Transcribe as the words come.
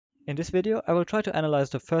In this video, I will try to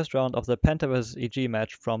analyze the first round of the Penta vs EG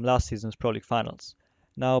match from last season's Pro League finals.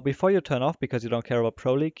 Now, before you turn off because you don't care about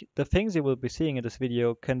Pro League, the things you will be seeing in this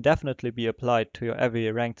video can definitely be applied to your every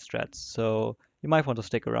ranked strats, so you might want to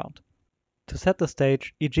stick around. To set the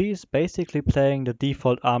stage, EG is basically playing the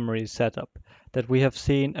default Armory setup that we have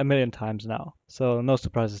seen a million times now, so no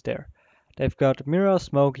surprises there. They've got Mira,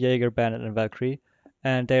 Smoke, Jaeger, Bandit and Valkyrie,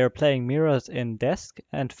 and they are playing Miras in Desk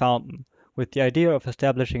and Fountain, with the idea of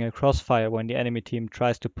establishing a crossfire when the enemy team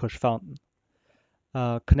tries to push Fountain.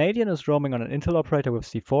 Canadian is roaming on an Intel operator with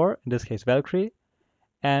C4, in this case Valkyrie,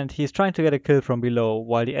 and he's trying to get a kill from below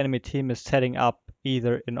while the enemy team is setting up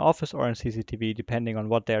either in office or in CCTV depending on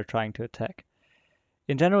what they are trying to attack.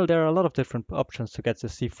 In general, there are a lot of different options to get the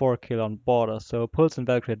C4 kill on border, so Pulse and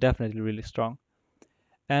Valkyrie are definitely really strong.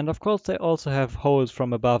 And of course they also have holes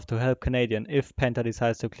from above to help Canadian if Penta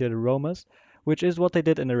decides to clear the roamers, which is what they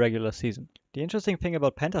did in the regular season. The interesting thing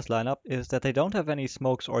about Penta's lineup is that they don't have any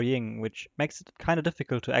smokes or ying, which makes it kinda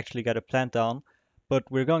difficult to actually get a plant down, but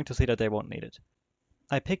we're going to see that they won't need it.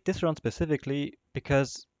 I picked this round specifically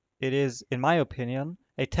because it is, in my opinion,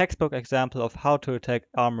 a textbook example of how to attack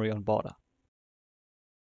Armory on border.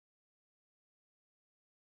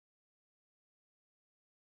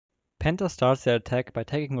 Penta starts their attack by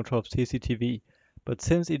taking control of CCTV, but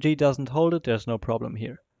since EG doesn't hold it, there's no problem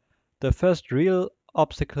here. The first real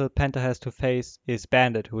obstacle Penta has to face is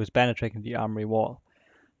Bandit, who is penetrating the Armory wall.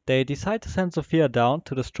 They decide to send Sophia down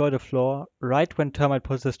to destroy the floor right when Termite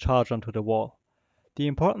puts his charge onto the wall. The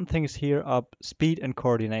important things here are speed and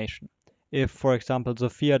coordination. If, for example,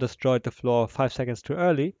 Sophia destroyed the floor 5 seconds too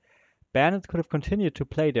early, Bandit could have continued to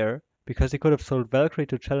play there because he could have sold Valkyrie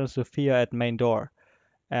to challenge Sophia at main door.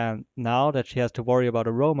 And now that she has to worry about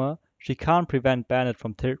a roamer, she can't prevent Bandit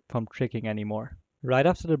from tricking anymore. Right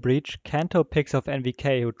after the breach, Kanto picks off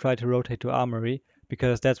NVK who tried to rotate to Armory,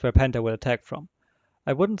 because that's where Penta will attack from.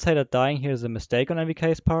 I wouldn't say that dying here is a mistake on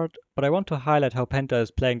NVK's part, but I want to highlight how Penta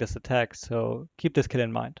is playing this attack, so keep this kill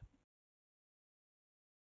in mind.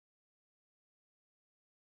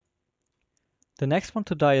 The next one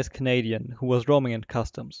to die is Canadian, who was roaming in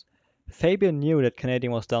customs. Fabian knew that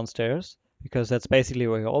Canadian was downstairs, because that's basically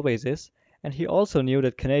where he always is, and he also knew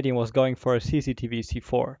that Canadian was going for a CCTV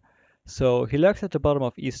C4, so he lurks at the bottom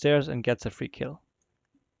of E stairs and gets a free kill.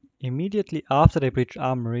 Immediately after they breach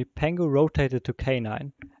Armory, Pengu rotated to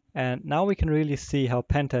K9, and now we can really see how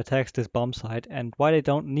Penta attacks this bomb site and why they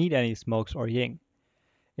don't need any smokes or ying.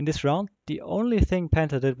 In this round, the only thing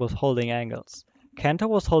Penta did was holding angles. Kanto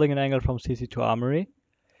was holding an angle from CC to Armory,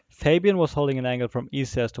 Fabian was holding an angle from E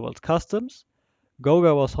stairs towards Customs,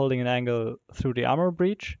 Goga was holding an angle through the armor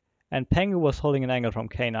breach, and Pengu was holding an angle from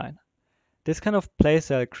K9. This kind of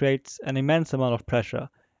playstyle creates an immense amount of pressure,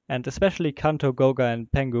 and especially Kanto, Goga,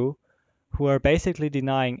 and Pengu, who are basically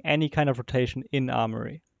denying any kind of rotation in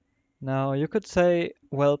Armory. Now, you could say,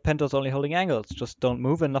 well, Penta's only holding angles, just don't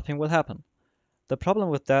move and nothing will happen. The problem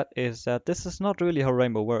with that is that this is not really how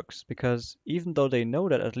Rainbow works, because even though they know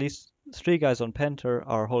that at least 3 guys on Penta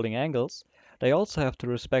are holding angles, they also have to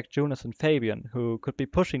respect Jonas and Fabian, who could be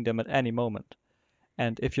pushing them at any moment.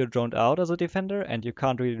 And if you're droned out as a defender and you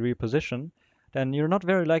can't really reposition, then you're not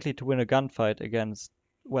very likely to win a gunfight against,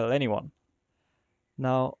 well, anyone.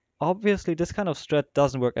 Now, obviously this kind of strat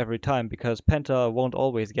doesn't work every time because Penta won't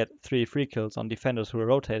always get 3 free kills on defenders who are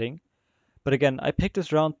rotating. But again, I picked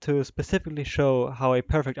this round to specifically show how a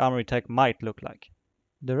perfect Armory tag might look like.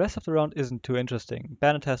 The rest of the round isn't too interesting.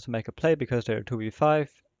 Bandit has to make a play because they're 2v5,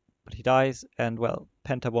 but he dies, and well,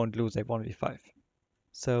 Penta won't lose a 1v5.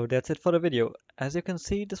 So that's it for the video. As you can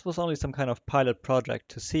see, this was only some kind of pilot project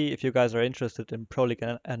to see if you guys are interested in Pro League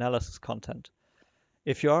analysis content.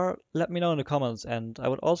 If you are, let me know in the comments, and I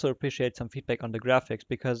would also appreciate some feedback on the graphics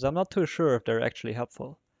because I'm not too sure if they're actually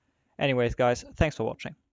helpful. Anyways guys, thanks for watching.